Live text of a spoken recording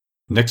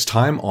Next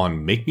time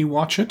on Make Me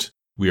Watch It,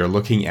 we are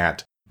looking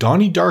at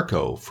Donnie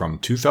Darko from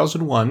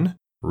 2001,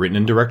 written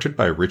and directed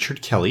by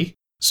Richard Kelly,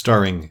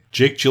 starring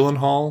Jake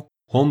Gyllenhaal,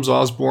 Holmes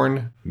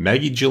Osborne,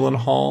 Maggie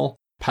Gyllenhaal,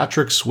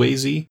 Patrick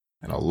Swayze,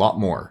 and a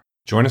lot more.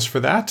 Join us for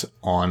that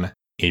on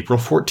April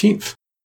 14th.